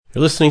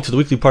You're listening to the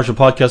weekly Parsha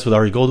podcast with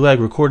Ari Goldwag,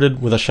 recorded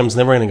with Hashem's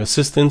never-ending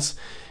assistance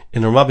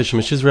in Ramat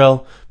Shemesh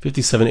Israel,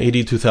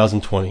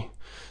 5780-2020.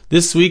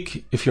 This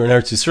week, if you're in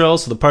Eretz Yisrael,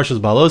 so the Parsha is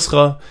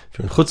Baloscha. If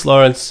you're in Chutz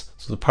La'aretz,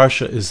 so the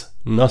Parsha is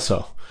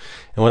Nasa.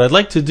 And what I'd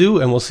like to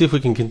do, and we'll see if we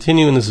can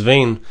continue in this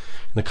vein in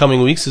the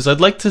coming weeks, is I'd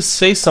like to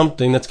say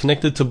something that's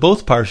connected to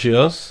both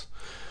Parshios,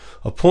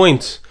 a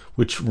point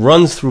which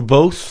runs through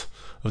both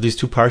of these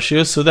two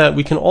Parshios, so that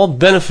we can all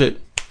benefit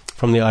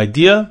from the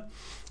idea,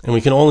 and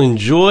we can all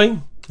enjoy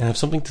and have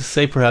something to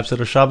say perhaps at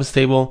our Shabbos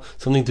table,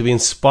 something to be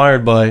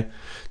inspired by,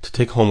 to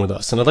take home with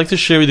us. And I'd like to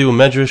share with you a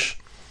medrash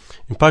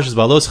in Parshas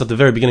Baloscha at the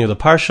very beginning of the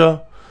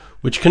Parsha,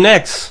 which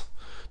connects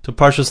to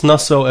Parshas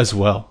Naso as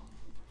well.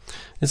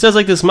 It says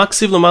like this,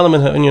 Maksiv l'malam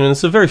min ha'inyan, and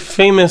it's a very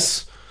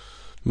famous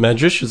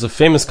medrash, it's a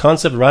famous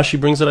concept, Rashi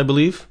brings it, I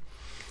believe.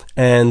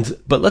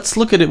 But let's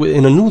look at it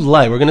in a new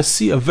light. We're going to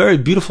see a very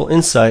beautiful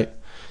insight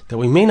that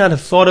we may not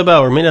have thought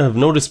about or may not have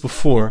noticed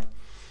before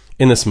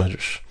in this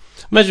medrash.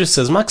 Medrash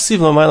says, Maksiv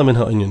l'mayla min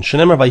ha'inyan,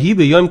 shenemar vayhi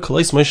b'yom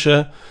kolos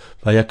Moshe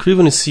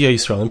vayakrivu Nesiya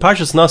Yisrael. In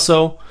Parshas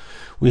Naso,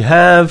 we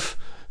have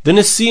the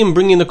Nesiim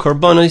bringing the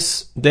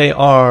Korbanos. They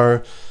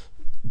are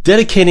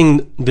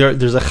dedicating,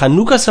 there's a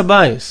Chanukas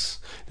Habayis.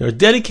 They're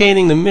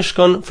dedicating the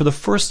Mishkan for the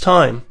first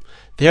time.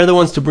 They are the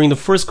ones to bring the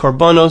first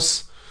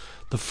Korbanos,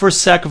 the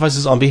first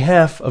sacrifices on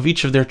behalf of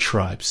each of their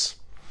tribes.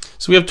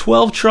 So we have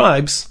 12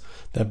 tribes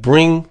that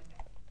bring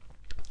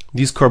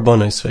these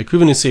Korbanos.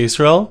 Vayakrivu Nesiya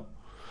Yisrael.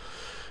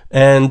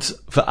 And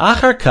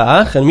v'achar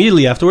kach, and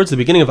immediately afterwards, the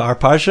beginning of our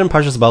parsha,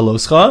 Parshas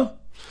Baloscha.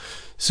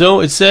 So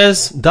it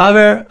says,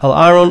 Daver al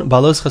Aaron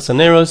Baloscha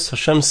Saneros.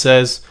 Hashem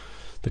says,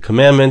 the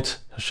commandment.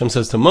 Hashem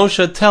says to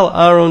Moshe, tell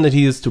Aaron that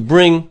he is to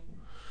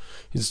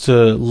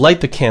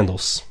light the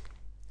candles.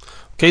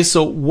 Okay,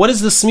 so what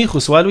is the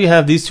smichus? Why do we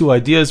have these two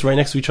ideas right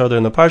next to each other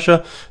in the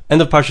parsha?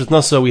 End of Parshas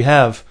Naso, we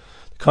have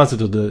the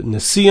concept of the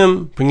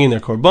Nesiim bringing their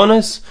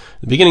korbanos.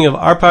 The beginning of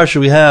our parsha,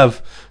 we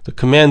have the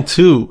command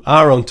to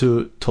Aaron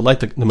to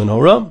light the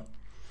menorah.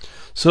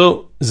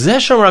 So, Zeh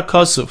Shamra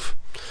Kasuf,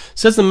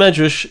 says the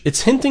Medrash,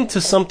 it's hinting to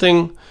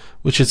something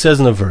which it says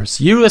in a verse.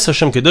 Yiru es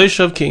Hashem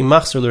kedoshav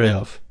ke'imachzer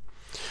l'rehav.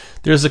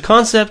 There's a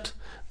concept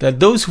that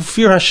those who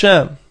fear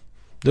Hashem,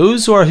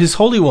 those who are His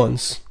holy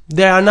ones,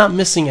 they are not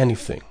missing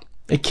anything.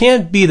 It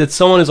can't be that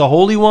someone is a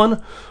holy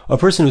one, a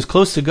person who's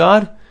close to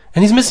God,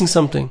 and he's missing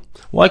something.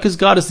 Why? Because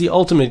God is the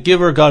ultimate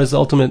giver, God is the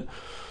ultimate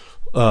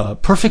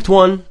perfect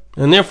one,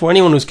 and therefore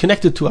anyone who's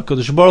connected to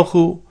HaKadosh Baruch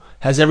Hu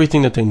has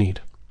everything that they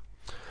need.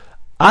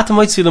 What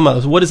does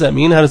that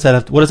mean? What does that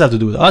have to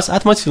do with us? An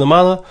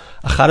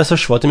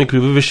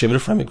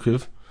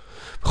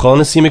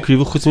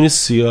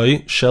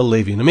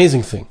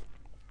amazing thing.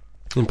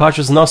 In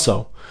Parshas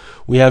Naso,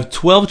 we have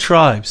 12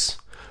 tribes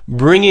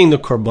bringing the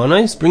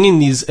korbanos, bringing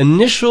these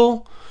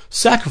initial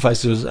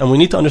sacrifices, and we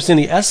need to understand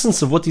the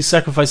essence of what these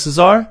sacrifices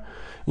are.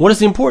 What is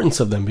the importance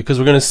of them? Because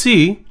we're going to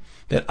see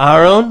that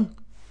Aaron,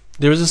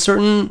 there is a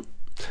certain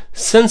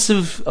sense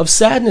of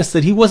sadness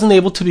that he wasn't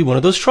able to be one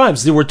of those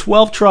tribes. There were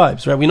 12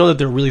 tribes, right? We know that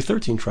there are really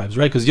 13 tribes,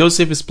 right? Because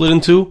Yosef is split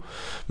into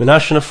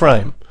Menashe and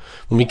Ephraim.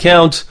 When we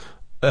count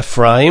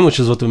Ephraim, which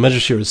is what the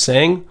Medrash here is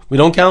saying, we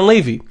don't count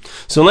Levi.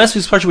 So in last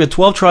week's parsha we had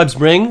 12 tribes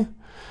bring,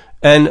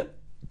 and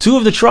 2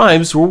 of the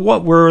tribes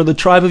were the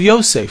tribe of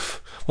Yosef.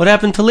 What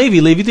happened to Levi?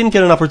 Levi didn't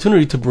get an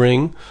opportunity to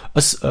bring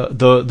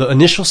the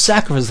initial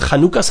sacrifice, the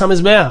Chanukas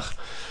HaMizbeach,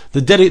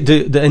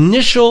 the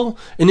initial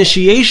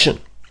initiation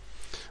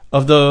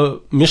of the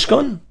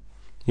Mishkan.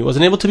 He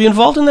wasn't able to be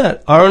involved in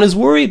that. Aaron is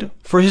worried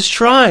for his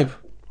tribe.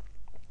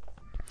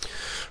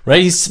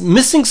 Right? He's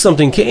missing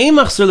something. The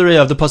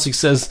pasuk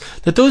says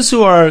that those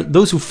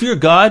who fear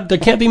God, they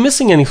can't be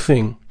missing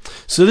anything.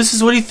 So this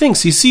is what he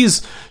thinks. He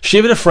sees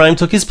Shevet Ephraim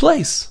took his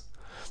place.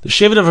 The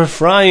Shevet of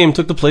Ephraim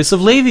took the place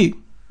of Levi.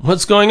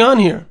 What's going on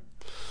here?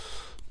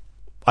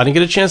 I didn't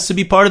get a chance to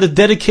be part of the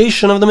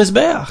dedication of the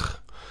Mizbeach,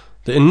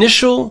 the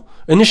initial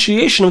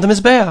initiation of the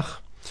Mizbeach.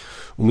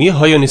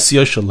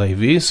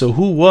 So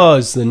who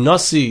was the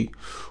Nasi?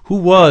 Who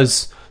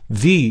was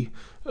the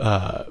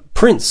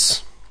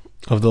prince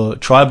of the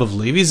tribe of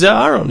Levi? It's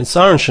Aaron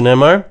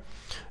Shenemar,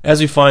 as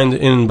we find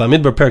in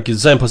Bamidbar Perek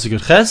Yizayim Pasuk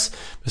Yud Ches.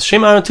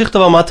 Shem Aaron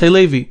tichtav al matei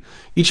Levi.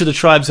 Each of the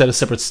tribes had a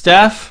separate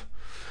staff,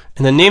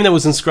 and the name that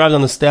was inscribed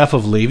on the staff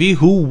of Levi,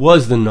 who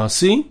was the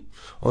Nasi,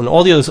 on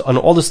all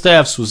the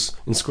staffs was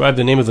inscribed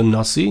the name of the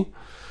Nasi,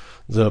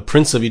 the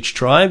prince of each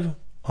tribe.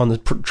 On the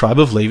tribe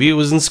of Levi, it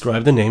was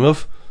inscribed the name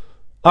of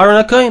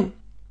Aaron HaKohen.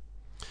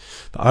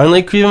 An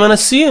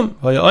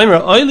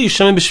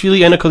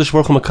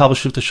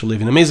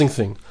amazing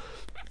thing.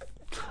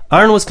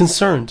 Aaron was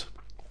concerned.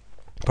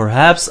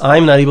 Perhaps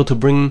I'm not able to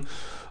bring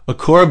a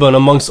korban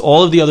amongst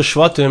all of the other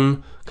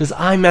shvatim because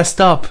I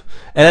messed up.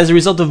 And as a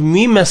result of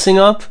me messing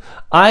up,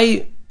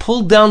 I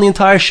pulled down the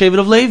entire Shevet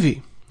of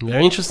Levi.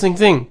 Very interesting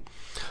thing.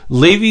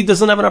 Levi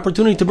doesn't have an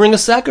opportunity to bring a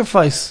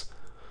sacrifice.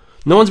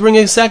 No one's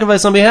bringing a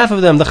sacrifice on behalf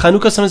of them. The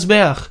Chanukas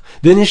HaMizbeach,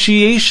 the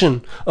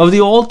initiation of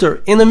the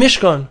altar in the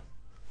Mishkan.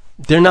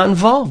 They're not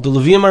involved. The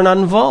Leviim are not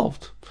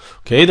involved.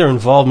 Okay, they're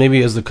involved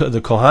maybe as the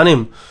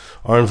Kohanim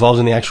are involved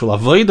in the actual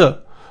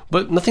avodah,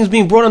 but nothing's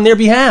being brought on their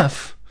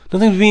behalf.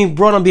 Nothing's being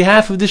brought on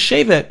behalf of this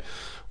shevet.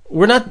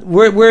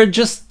 We're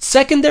just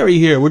secondary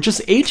here. We're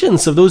just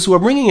agents of those who are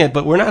bringing it,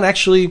 but we're not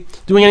actually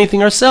doing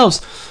anything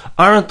ourselves.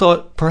 Aaron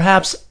thought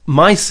perhaps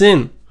my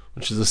sin,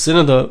 which is the sin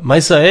of the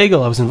Maisa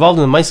Egel, I was involved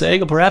in the Maisa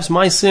Egel, perhaps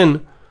my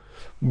sin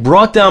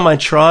brought down my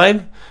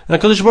tribe,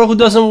 and HaKadosh Baruch Hu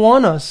doesn't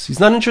want us. He's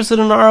not interested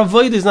in our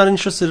avodah, he's not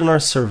interested in our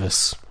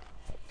service.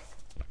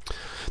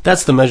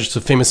 That's the measures,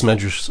 the famous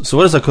measures. So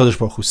what does HaKadosh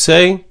Baruch Hu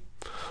say?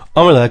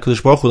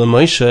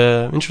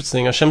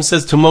 Interesting. Hashem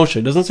says to Moshe.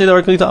 It doesn't say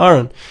directly to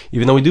Aaron,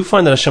 even though we do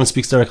find that Hashem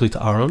speaks directly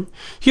to Aaron.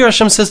 Here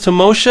Hashem says to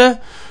Moshe,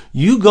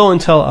 you go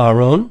and tell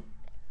Aaron,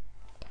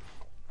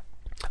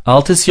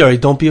 Al Tisyari,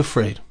 don't be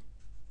afraid.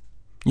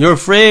 You're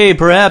afraid,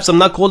 perhaps I'm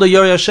not called a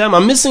Yari Hashem,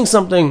 I'm missing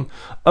something.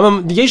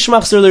 There's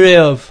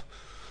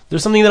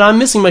something that I'm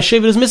missing, my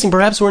shevet is missing,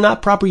 perhaps we're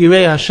not proper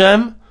Yirei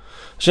Hashem.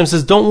 Hashem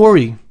says, don't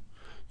worry,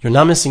 you're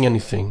not missing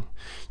anything.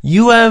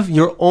 You have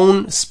your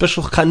own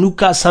special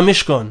Chanukas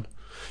HaMishkan.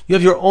 You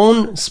have your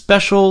own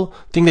special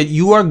thing that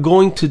you are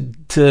going to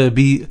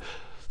be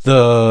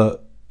the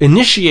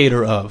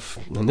initiator of.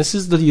 And this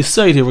is the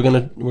Yesod here we're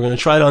gonna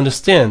try to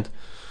understand.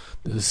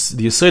 This,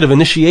 the Yesod of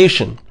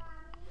initiation.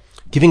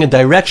 Giving a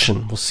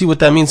direction. We'll see what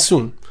that means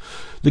soon.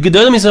 You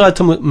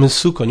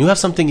have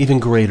something even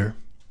greater.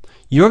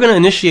 You're going to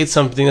initiate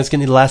something that's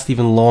going to last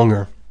even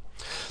longer.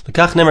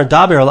 There's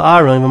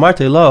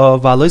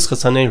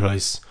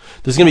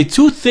going to be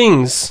two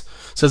things,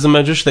 says the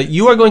Medrash, that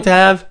you are going to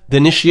have, the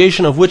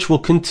initiation of which will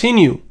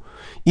continue,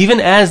 even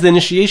as the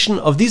initiation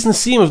of these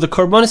Nasim, of the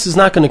Karbonis, is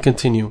not going to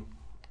continue.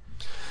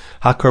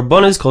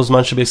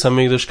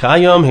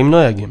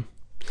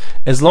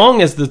 As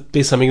long as the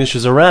Beis HaMikdash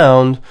is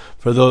around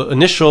for the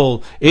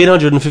initial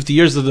 850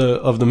 years of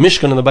the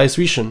Mishkan and the Bayis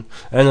Rishon,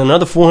 and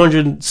another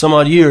 400 some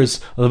odd years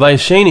of the Bayis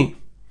Sheni,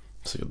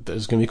 so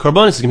there's going to be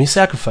Karbonis, there's going to be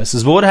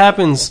sacrifices. But what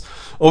happens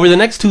over the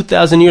next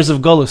 2,000 years of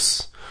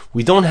Golus?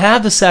 We don't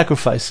have the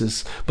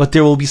sacrifices, but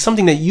there will be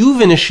something that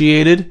you've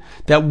initiated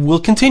that will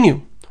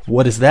continue.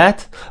 What is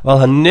that?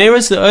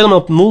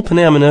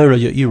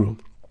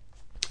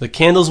 The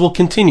candles will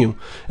continue.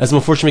 As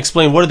Meforshim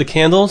explained, what are the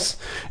candles?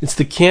 It's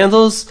the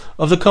candles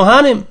of the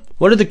Kohanim.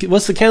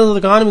 What's the candle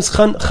of the Kohanim? It's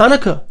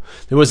Chanukah.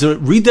 There was a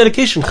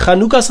rededication.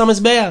 Chanukas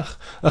HaMizbeach.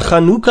 A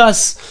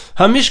Chanukas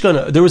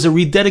HaMishkan. There was a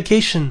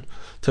rededication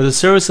to the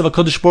service of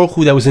HaKadosh Baruch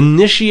Hu that was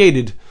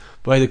initiated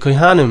by the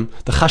Kohanim,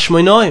 the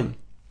Chashmonaim.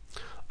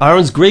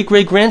 Aaron's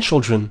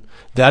great-great-grandchildren.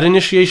 That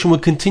initiation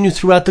would continue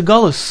throughout the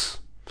Galus.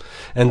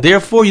 And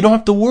therefore, you don't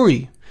have to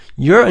worry.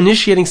 You're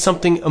initiating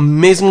something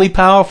amazingly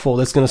powerful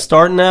that's going to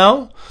start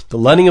now, the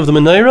lighting of the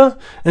menorah,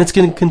 and it's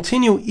going to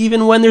continue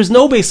even when there's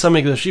no Beis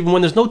HaMikdash, even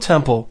when there's no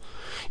temple,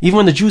 even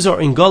when the Jews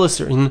are in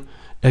Galus or in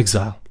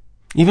exile,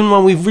 even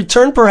when we've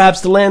returned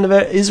perhaps to the land of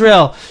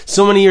Israel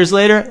so many years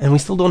later, and we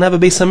still don't have a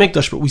Beis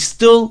HaMikdash, but we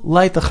still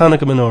light the Chanukah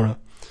menorah.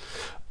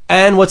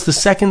 And what's the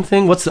second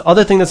thing? What's the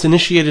other thing that's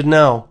initiated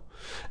now?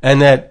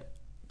 And that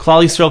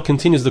Klal Yisrael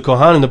continues, the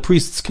Kohan and the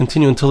priests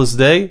continue until this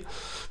day.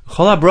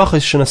 To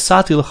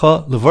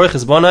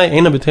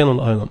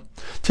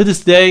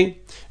this day,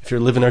 if you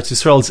live in Eretz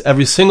Yisrael, it's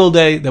every single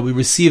day that we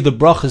receive the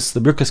brachas, the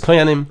birkas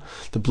koyanim,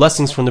 the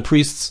blessings from the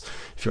priests.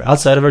 If you're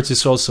outside of Eretz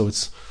Yisrael, so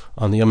it's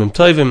on the Yomim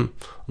Tovim,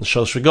 on the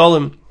Shalosh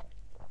Regalim,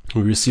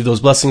 we receive those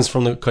blessings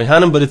from the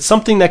kohanim, but it's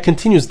something that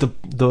continues, the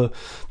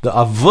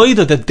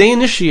avodah that they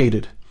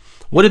initiated.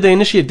 What did they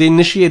initiate? They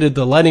initiated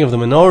the lighting of the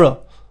menorah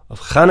of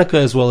Chanukah,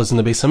 as well as in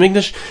the Beis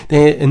HaMikdash.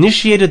 They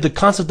initiated the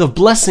concept of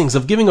blessings,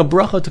 of giving a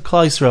bracha to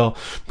Klal Yisrael,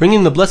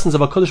 bringing the blessings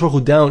of HaKadosh Baruch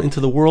Hu down into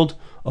the world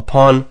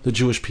upon the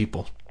Jewish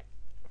people.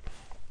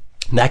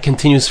 And that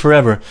continues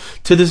forever.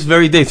 To this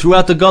very day,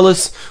 throughout the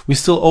Galus, we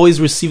still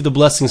always receive the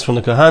blessings from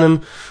the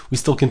Kohanim. We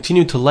still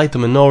continue to light the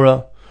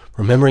menorah,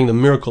 remembering the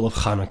miracle of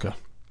Chanukah.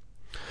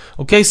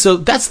 Okay, so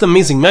that's the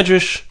amazing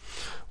medrash.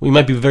 We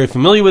might be very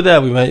familiar with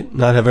that. We might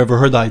not have ever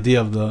heard the idea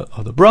of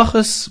the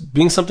brachas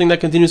being something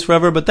that continues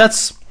forever, but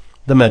that's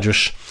the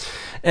medrash.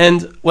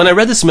 And when I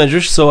read this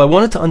medrash, so I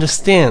wanted to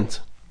understand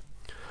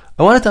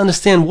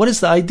what is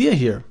the idea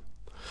here.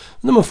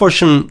 And the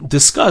Meforshim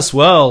discuss,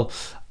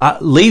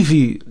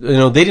 Levi,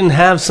 they didn't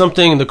have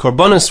something, the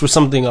Korbanos were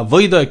something,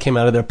 Avodah came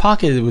out of their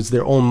pocket, it was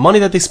their own money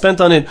that they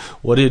spent on it.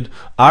 What did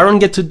Aaron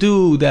get to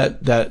do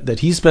that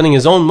he's spending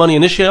his own money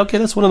initially? Okay,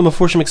 that's one of the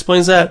Meforshim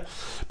explains that.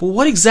 But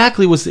what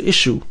exactly was the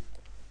issue?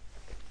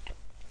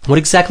 What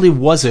exactly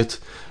was it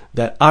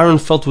that Aaron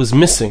felt was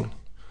missing?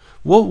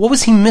 What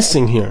was he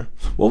missing here?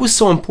 What was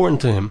so important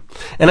to him?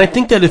 And I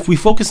think that if we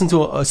focus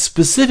into a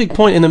specific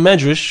point in the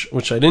Medrash,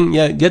 which I didn't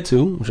yet get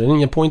to, which I didn't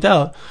yet point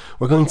out,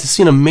 we're going to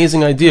see an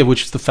amazing idea,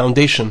 which is the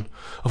foundation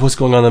of what's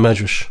going on in the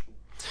Medrash.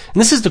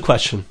 And this is the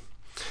question.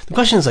 The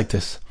question is like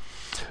this.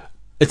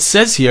 It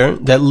says here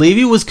that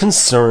Aaron was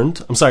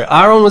concerned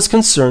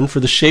for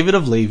the Shevet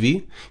of Levi.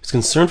 He was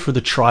concerned for the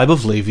tribe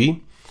of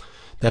Levi,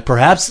 that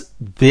perhaps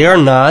they're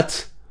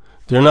not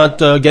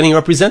getting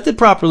represented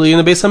properly in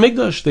the Beis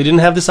HaMikdash. They didn't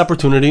have this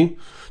opportunity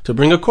to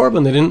bring a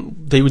korban.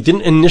 They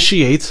didn't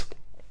initiate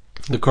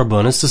the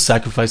korbanos, the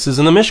sacrifices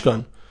in the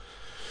Mishkan.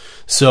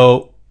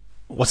 So,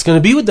 what's going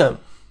to be with them?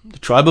 The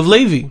tribe of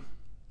Levi.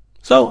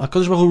 So,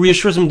 HaKadosh Baruch Hu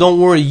reassures him, don't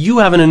worry, you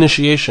have an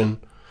initiation.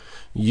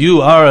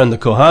 You, Aaron, the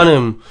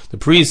Kohanim, the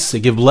priests, they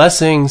give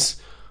blessings.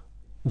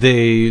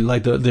 They're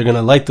going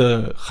to light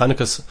the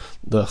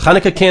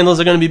Hanukkah candles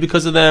are going to be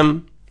because of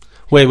them.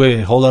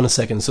 Wait, hold on a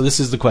second. So this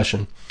is the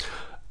question.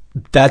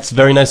 That's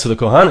very nice for the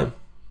Kohanim.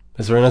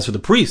 That's very nice for the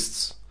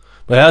priests.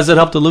 But how does it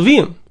help the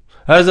Leviim?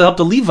 How does it help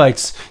the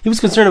Levites? He was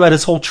concerned about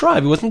his whole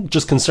tribe. He wasn't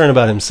just concerned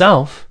about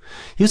himself.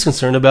 He was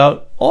concerned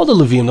about all the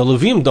Leviim. The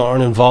Leviim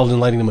aren't involved in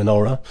lighting the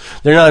menorah.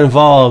 They're not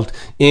involved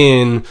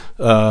in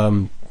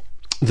the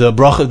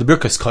bracha, the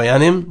birkas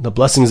koyanim, the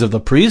blessings of the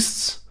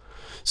priests.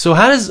 So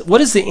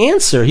what is the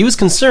answer? He was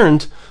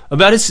concerned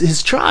about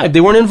his tribe.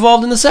 They weren't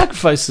involved in the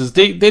sacrifices.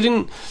 They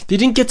didn't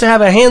get to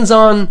have a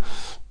hands-on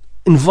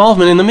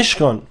involvement in the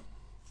Mishkan.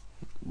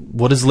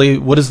 What does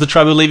the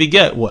tribe of Levi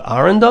get? What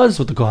Aaron does?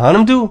 What the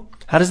Kohanim do?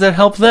 How does that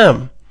help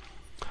them?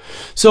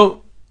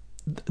 So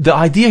the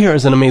idea here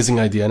is an amazing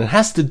idea, and it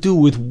has to do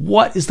with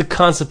what is the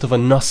concept of a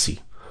nasi.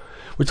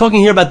 We're talking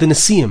here about the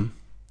Nasiim.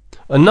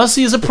 A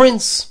nasi is a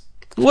prince.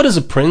 What is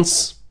a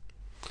prince?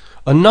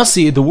 A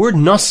nasi, the word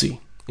nasi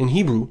in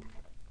Hebrew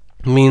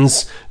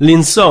means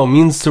linso,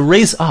 means to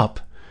raise up.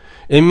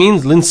 It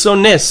means linso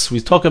nes. We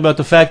talk about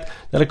the fact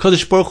that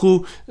HaKadosh Baruch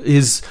Hu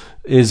is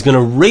going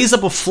to raise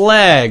up a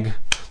flag,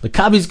 the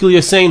Kabis Gil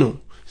Yasenu.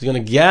 He's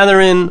going to gather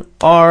in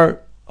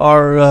our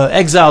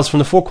exiles from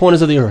the four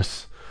corners of the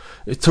earth.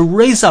 To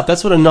raise up,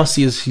 that's what a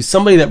nasi is. He's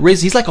somebody that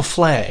raises, he's like a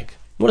flag.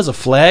 What is a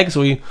flag?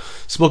 So we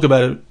spoke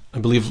about it, I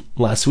believe,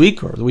 last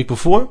week or the week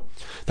before.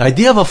 The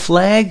idea of a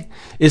flag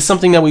is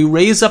something that we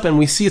raise up and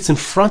we see it's in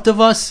front of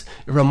us.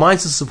 It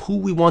reminds us of who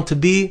we want to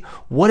be.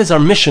 What is our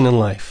mission in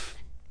life?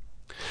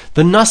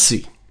 The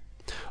nasi.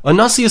 A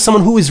nasi is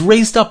someone who is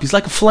raised up. He's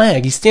like a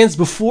flag. He stands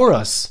before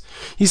us.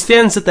 He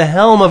stands at the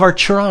helm of our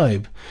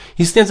tribe.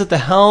 He stands at the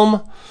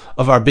helm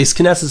of our Beis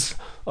Knesses,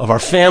 of our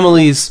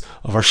families,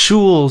 of our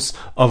shuls,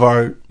 of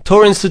our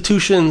Torah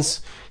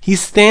institutions. He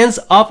stands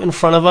up in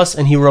front of us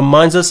and he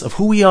reminds us of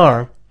who we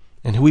are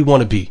and who we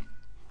want to be.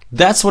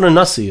 That's what a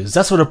nasi is.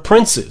 That's what a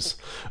prince is.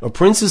 A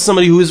prince is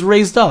somebody who is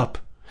raised up.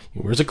 He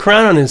wears a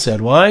crown on his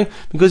head. Why?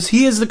 Because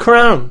he is the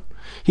crown.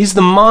 He's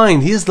the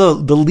mind. He is the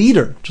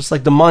leader, just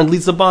like the mind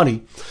leads the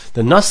body.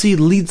 The nasi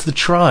leads the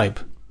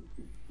tribe.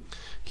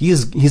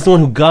 He's the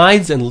one who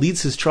guides and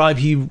leads his tribe.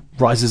 He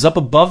rises up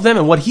above them,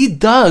 and what he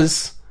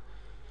does,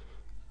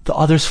 the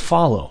others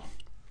follow.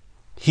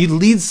 He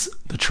leads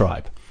the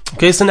tribe.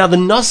 Okay, so now the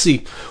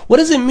nasi, what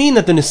does it mean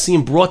that the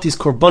Nasiim brought these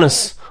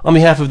korbanos on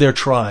behalf of their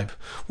tribe?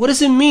 What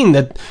does it mean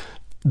that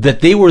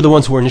they were the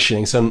ones who were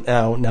initiating? So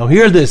now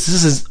hear this.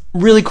 This is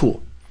really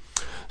cool.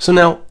 So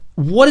now,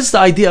 what is the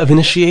idea of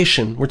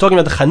initiation? We're talking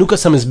about the Chanukah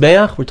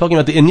Samizbeach. We're talking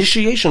about the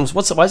initiations.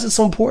 Why is it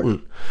so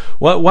important?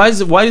 Why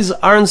is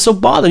Aaron so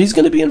bothered? He's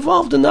going to be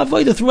involved in the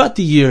Avodah throughout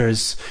the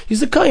years. He's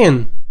the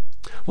Kohen.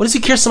 What does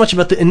he care so much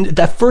about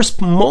that first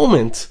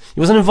moment? He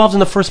wasn't involved in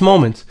the first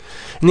moment.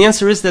 And the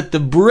answer is that the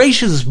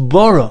Bereishis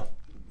Bara,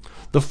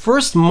 the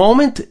first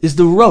moment is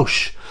the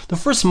Rosh. The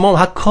first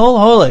moment, Hakol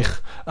Holech,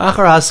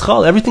 Achar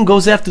Haschal, everything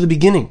goes after the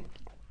beginning.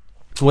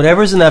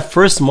 Whatever's in that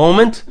first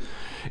moment,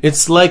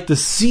 it's like the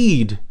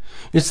seed.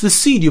 It's the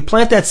seed. You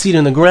plant that seed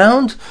in the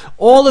ground,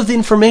 all of the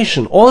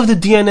information, all of the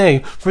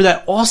DNA for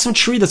that awesome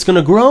tree that's going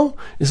to grow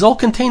is all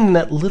contained in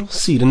that little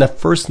seed, in that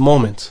first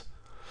moment.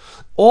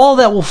 All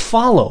that will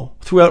follow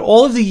throughout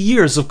all of the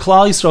years of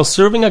Klal Yisrael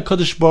serving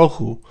HaKadosh Baruch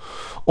Hu,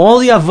 all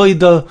the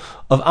Avodah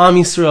of Am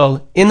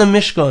Yisrael in the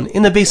Mishkan,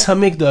 in the Beis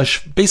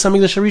HaMikdash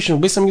Harishon,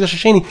 Beis HaMikdash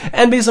Hasheni,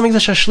 and Beis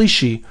HaMikdash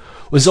Hashlishi,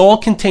 was all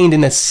contained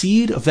in that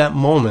seed of that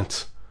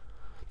moment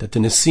that the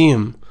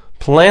Nasiim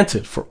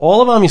planted for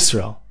all of Am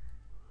Yisrael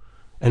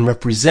and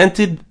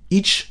represented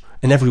each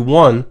and every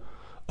one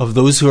of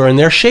those who are in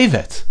their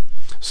Shevet.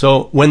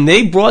 So when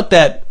they brought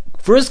that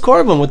first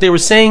korban, what they were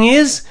saying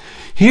is,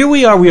 here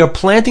we are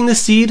planting the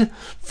seed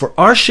for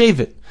our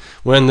Shevet.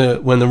 When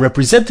the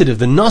representative,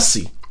 the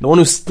Nasi, the one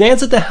who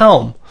stands at the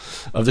helm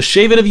of the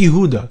Shevet of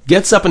Yehuda,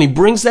 gets up and he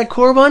brings that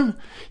korban,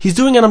 he's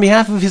doing it on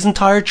behalf of his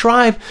entire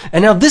tribe.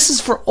 And now this is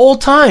for all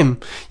time.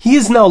 He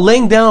is now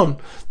laying down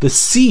the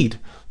seed,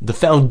 the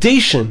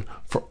foundation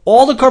for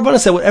all the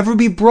korbanos that would ever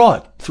be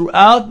brought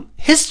throughout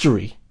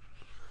history.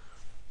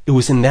 It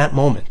was in that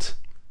moment.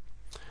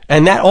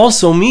 And that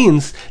also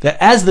means that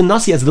as the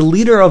Nasi, as the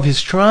leader of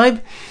his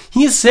tribe,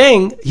 he is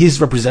saying,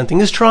 he's representing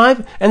his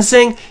tribe and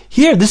saying,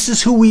 here, this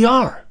is who we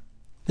are.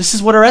 This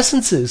is what our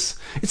essence is.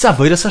 It's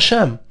Avodas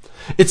Hashem.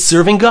 It's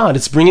serving God.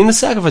 It's bringing the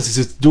sacrifices.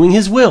 It's doing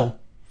His will.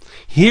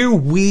 Here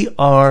we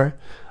are.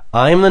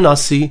 I am the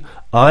Nasi.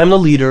 I am the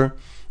leader.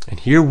 And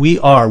here we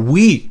are.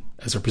 We,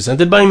 as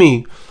represented by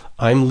me,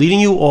 I'm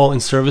leading you all in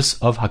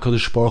service of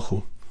HaKadosh Baruch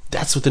Hu.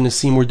 That's what the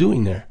Nasiim were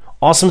doing there.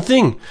 Awesome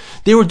thing.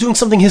 They were doing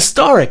something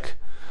historic.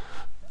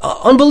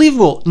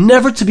 Unbelievable,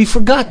 never to be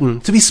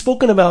forgotten, to be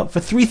spoken about for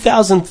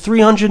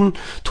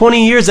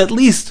 3,320 years at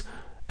least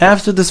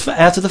after the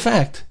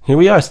fact. Here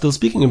we are, still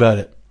speaking about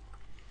it.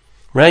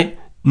 Right?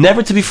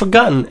 never to be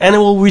forgotten, and it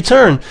will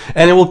return,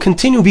 and it will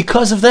continue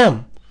because of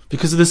them,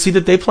 because of the seed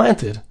that they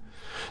planted.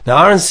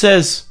 Now Aaron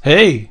says,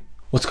 hey,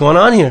 what's going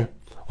on here?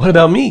 What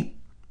about me?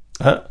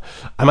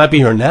 I might be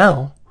here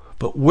now,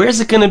 but where's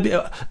it going to be?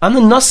 I'm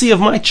the Nasi of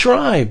my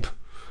tribe.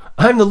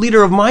 I'm the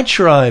leader of my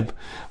tribe.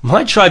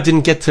 My tribe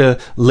didn't get to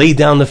lay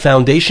down the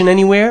foundation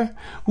anywhere.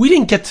 We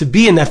didn't get to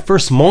be in that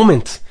first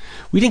moment.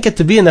 We didn't get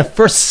to be in that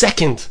first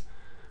second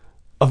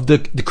of the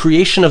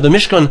creation of the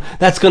Mishkan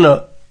that's going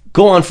to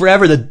go on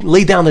forever, to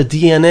lay down the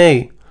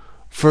DNA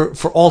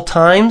for all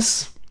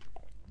times.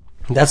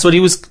 That's what he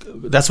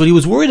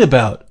was worried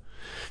about.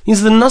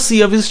 He's the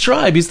Nasi of his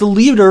tribe. He's the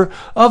leader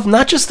of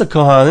not just the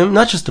Kohanim,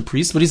 not just the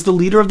priests, but he's the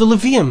leader of the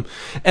Leviim.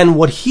 And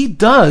what he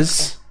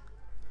does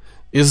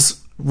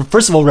is,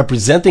 first of all,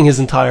 representing his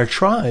entire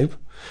tribe.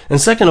 And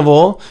second of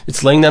all,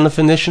 it's laying down the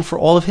foundation for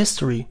all of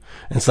history.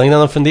 And it's laying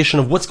down the foundation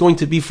of what's going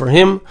to be for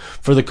him,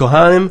 for the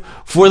Kohanim,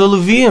 for the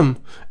Leviim.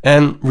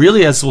 And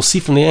really, as we'll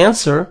see from the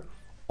answer,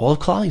 all of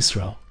Klal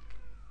Yisrael.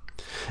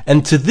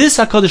 And to this,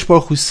 HaKadosh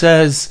Baruch Hu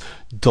says,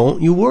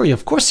 don't you worry.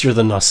 Of course you're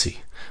the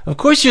Nasi. Of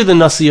course you're the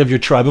Nasi of your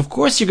tribe. Of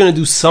course you're going to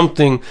do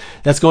something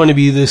that's going to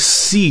be the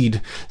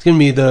seed. It's going to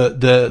be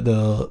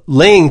the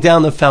laying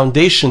down the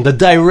foundation, the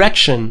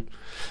direction,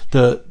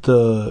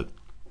 the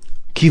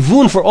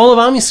kivun for all of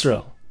Am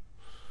Yisrael.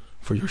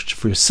 For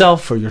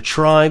yourself, for your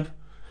tribe,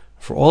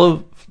 for all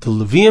of the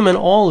Leviim and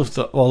all of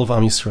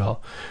Am Yisrael.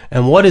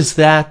 And what is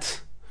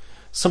that?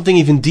 Something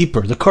even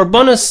deeper. The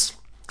Karbanos,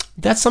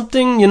 that's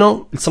something,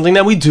 it's something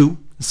that we do.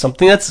 It's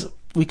something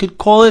we could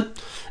call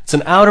it, it's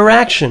an outer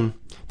action.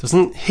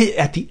 Doesn't hit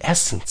at the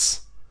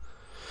essence.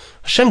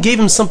 Hashem gave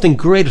him something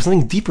greater,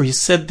 something deeper. He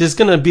said there's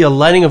going to be a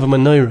lighting of a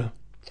menorah.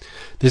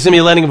 There's going to be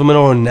a lighting of a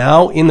menorah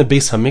now in the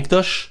Beis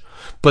HaMikdash.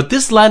 But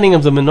this lighting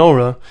of the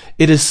menorah,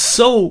 it is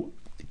so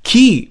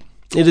key.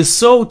 It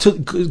is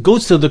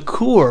goes to the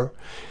core.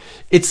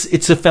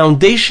 It's a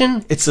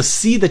foundation. It's a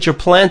seed that you're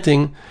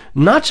planting,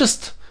 not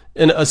just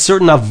in a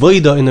certain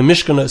avodah in the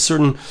Mishkan, a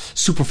certain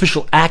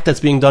superficial act that's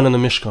being done in the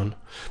Mishkan.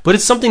 But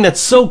it's something that's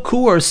so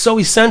core, so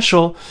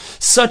essential,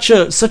 such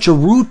a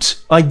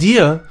root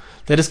idea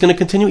that it's going to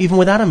continue even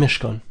without a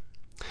Mishkan.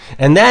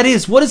 And that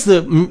is, what does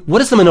the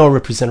menorah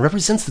represent? It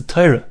represents the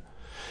Torah.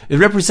 It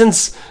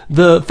represents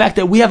the fact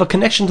that we have a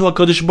connection to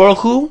HaKadosh Baruch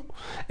Hu,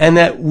 and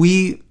that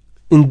we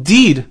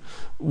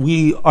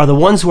are the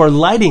ones who are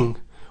lighting.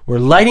 We're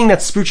lighting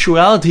that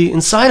spirituality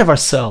inside of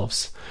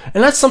ourselves.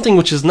 And that's something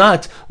which is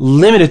not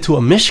limited to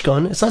a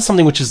Mishkan. It's not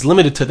something which is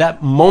limited to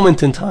that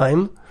moment in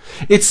time.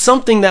 It's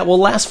something that will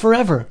last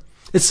forever.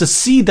 It's a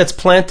seed that's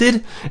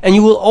planted, and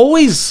you will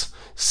always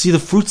see the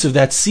fruits of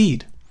that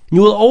seed.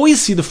 You will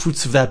always see the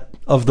fruits of the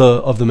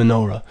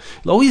menorah.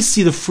 You'll always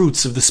see the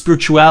fruits of the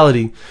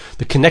spirituality,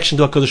 the connection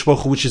to HaKadosh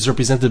Baruch Hu, which is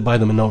represented by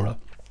the menorah.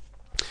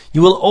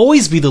 You will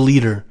always be the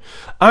leader.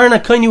 Aaron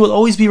HaKohen, you will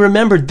always be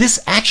remembered. This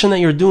action that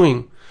you're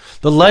doing,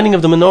 the lighting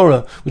of the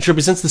menorah, which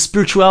represents the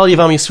spirituality of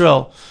Am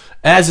Yisrael,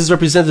 as is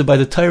represented by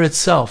the Torah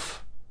itself,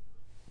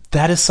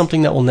 that is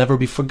something that will never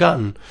be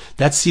forgotten.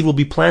 That seed will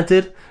be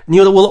planted, and it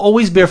will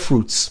always bear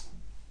fruits,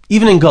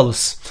 even in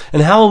Galus.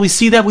 And how will we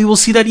see that? We will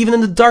see that even in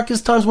the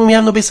darkest times when we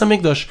have no Beis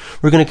HaMikdash.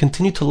 We're going to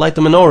continue to light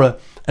the menorah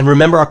and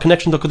remember our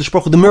connection to HaKadosh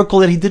Baruch Hu, the miracle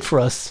that He did for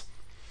us,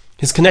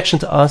 His connection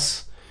to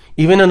us,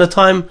 even in a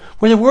time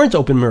where there weren't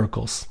open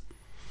miracles.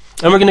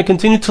 And we're going to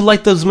continue to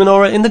light those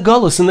menorah in the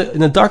Galus, in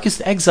the darkest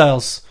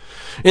exiles,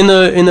 in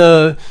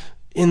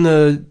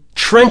the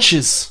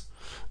trenches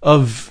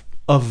of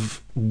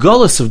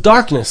Galus, of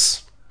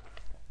darkness,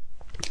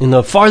 in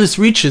the farthest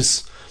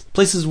reaches,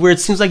 places where it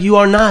seems like you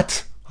are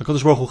not.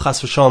 HaKadosh Baruch Hu,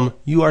 Chas v'Shalom,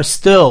 you are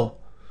still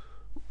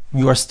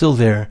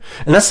there.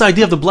 And that's the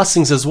idea of the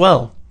blessings as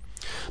well.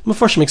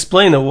 Mefarshim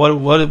explain that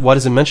what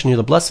is it mentioned here,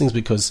 the blessings,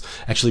 because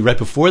actually right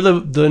before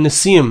the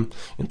Nisim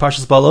in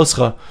Parshas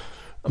Baloscha,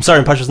 in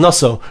Parshas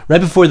Naso, right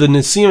before the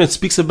Nisim, it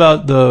speaks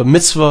about the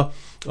mitzvah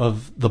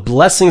of the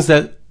blessings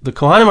that the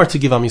Kohanim are to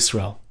give Am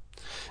Yisrael.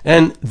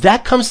 And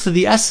that comes to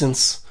the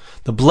essence.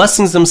 The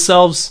blessings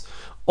themselves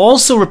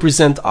also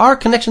represent our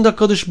connection to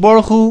HaKadosh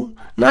Baruch Hu,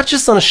 not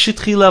just on a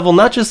shitchi level,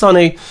 not just on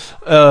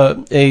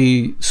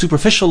a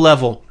superficial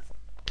level,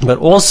 but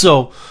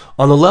also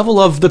on the level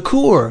of the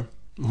core,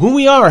 who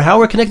we are, how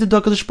we're connected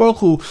to HaKadosh Baruch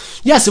Hu.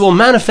 Yes, it will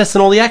manifest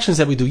in all the actions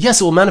that we do.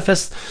 Yes, it will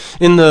manifest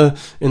in the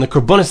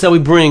korbanos that we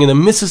bring, in the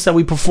mitzvahs that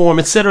we perform,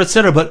 etc.,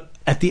 etc. But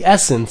at the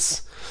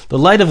essence, the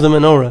light of the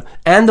menorah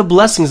and the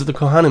blessings of the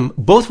Kohanim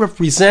both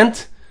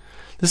represent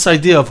this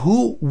idea of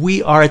who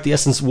we are at the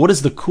essence. What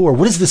is the core?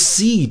 What is the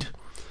seed?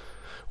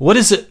 What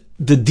is it,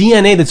 the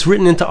DNA that's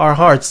written into our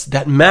hearts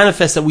that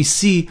manifests, that we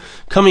see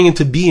coming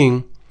into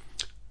being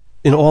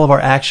in all of our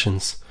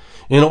actions,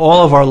 in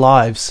all of our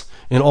lives,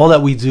 in all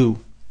that we do,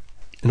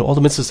 in all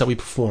the mitzvahs that we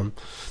perform.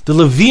 The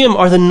Leviim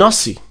are the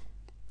Nasi.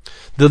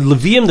 The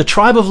Leviim, the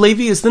tribe of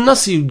Levi, is the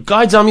Nasi who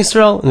guides Am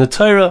Yisrael in the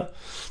Torah.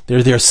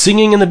 They're there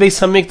singing in the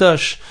Beis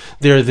HaMikdash.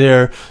 They're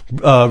there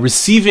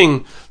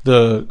receiving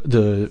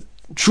the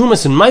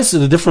Trumas and Maisa,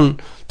 the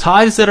different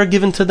tithes that are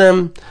given to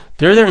them.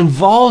 They're there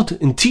involved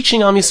in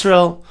teaching Am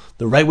Yisrael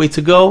the right way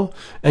to go.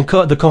 And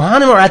the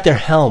Kohanim are at their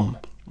helm.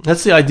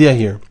 That's the idea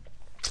here.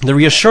 The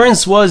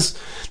reassurance was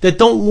that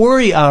don't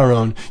worry,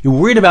 Aaron. You're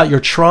worried about your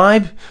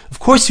tribe. Of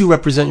course you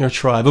represent your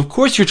tribe. Of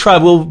course your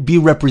tribe will be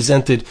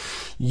represented.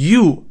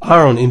 You,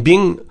 Aaron, in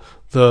being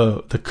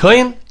the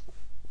Kohen,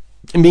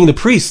 in being the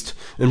priest,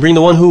 and being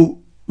the one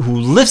who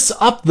lifts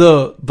up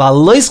the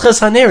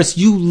Baloisches Haneres,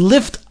 you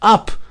lift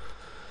up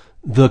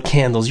the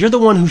candles. You're the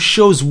one who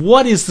shows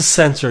what is the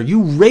center.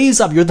 You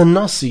raise up. You're the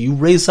Nasi. You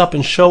raise up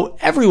and show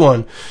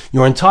everyone,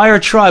 your entire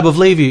tribe of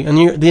Levi,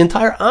 and the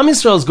entire Am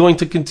Yisrael is going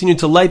to continue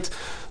to light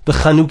the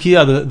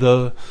Chanukiah,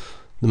 the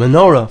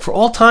menorah, for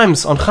all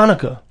times on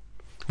Hanukkah,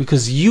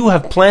 because you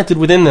have planted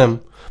within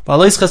them.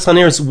 What is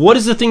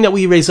the thing that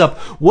we raise up?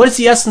 What is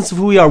the essence of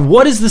who we are?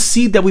 What is the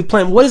seed that we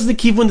plant? What is the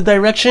kivun, the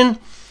direction?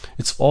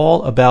 It's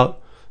all about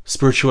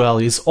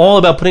spirituality. It's all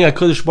about putting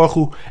HaKadosh Baruch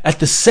Hu at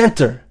the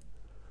center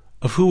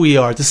of who we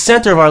are, at the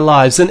center of our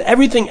lives, and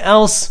everything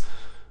else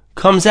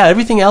comes out.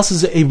 Everything else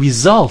is a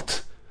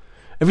result.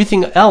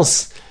 Everything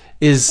else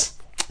is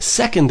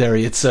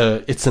secondary. It's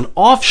an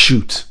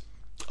offshoot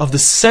of the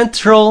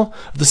central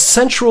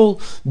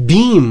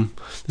beam,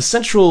 the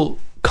central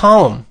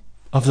column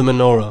of the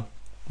menorah,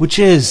 which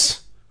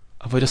is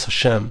Avodas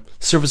Hashem,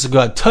 service of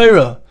God,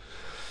 Torah,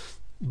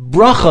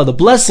 bracha, the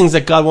blessings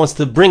that God wants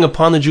to bring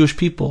upon the Jewish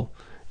people.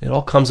 It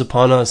all comes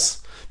upon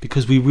us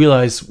because we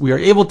realize we are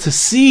able to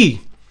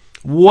see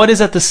what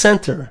is at the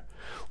center.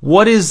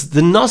 What is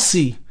the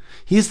Nasi?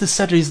 He is the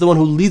center. He's the one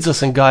who leads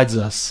us and guides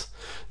us.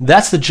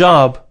 That's the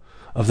job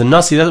of the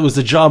Nasi. That was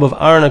the job of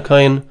Aaron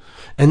HaKohen.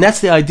 And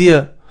that's the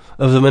idea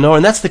of the menorah.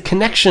 And that's the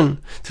connection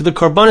to the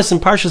Karbanis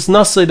and Parshas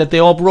Nasi that they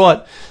all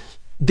brought.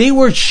 They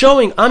were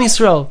showing Am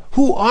Yisrael,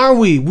 who are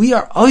we? We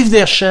are Ovdei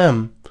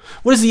Hashem.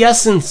 What is the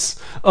essence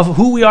of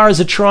who we are as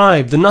a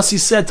tribe? The Nasi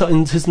said to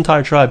his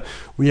entire tribe,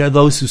 we are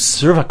those who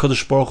serve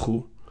HaKadosh Baruch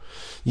Hu.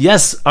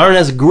 Yes, Aaron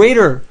has a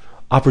greater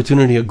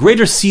opportunity, a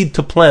greater seed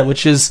to plant,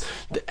 which is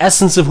the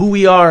essence of who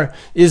we are,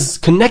 is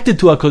connected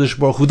to HaKadosh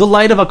Baruch Hu, the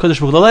light of HaKadosh Baruch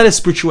Hu, the light of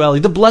spirituality,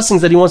 the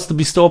blessings that he wants to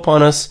bestow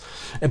upon us.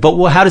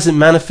 But how does it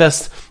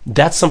manifest?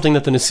 That's something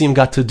that the Nesim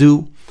got to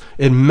do.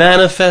 It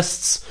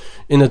manifests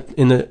in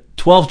the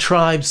 12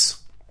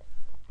 tribes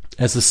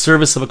as the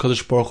service of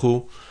HaKadosh Baruch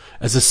Hu,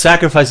 as the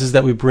sacrifices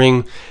that we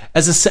bring,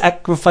 as the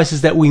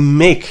sacrifices that we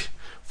make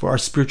for our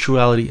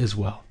spirituality as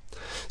well.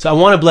 So I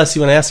want to bless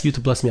you and I ask you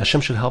to bless me.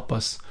 Hashem should help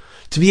us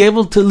to be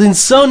able to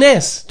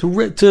linsones,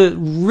 to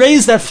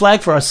raise that flag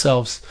for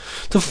ourselves,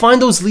 to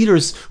find those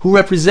leaders who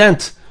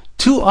represent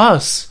to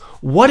us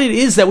what it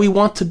is that we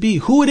want to be,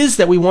 who it is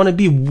that we want to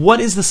be, what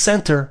is the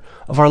center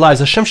of our lives.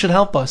 Hashem should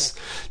help us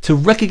to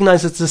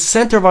recognize that the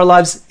center of our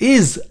lives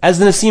is, as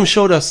the Nesim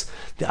showed us,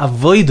 the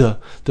avodah,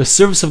 the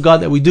service of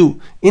God that we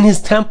do in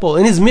His temple,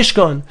 in His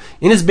Mishkan,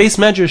 in His Beis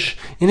Medrash,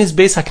 in His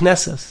Beis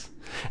HaKnesses.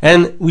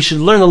 And we should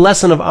learn the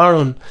lesson of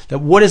Aaron, that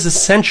what is the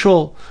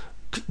central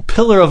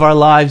pillar of our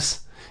lives?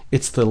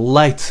 It's the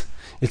light,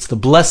 it's the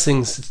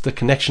blessings, it's the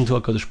connection to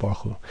HaKadosh Baruch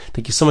Hu.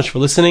 Thank you so much for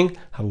listening.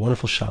 Have a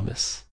wonderful Shabbos.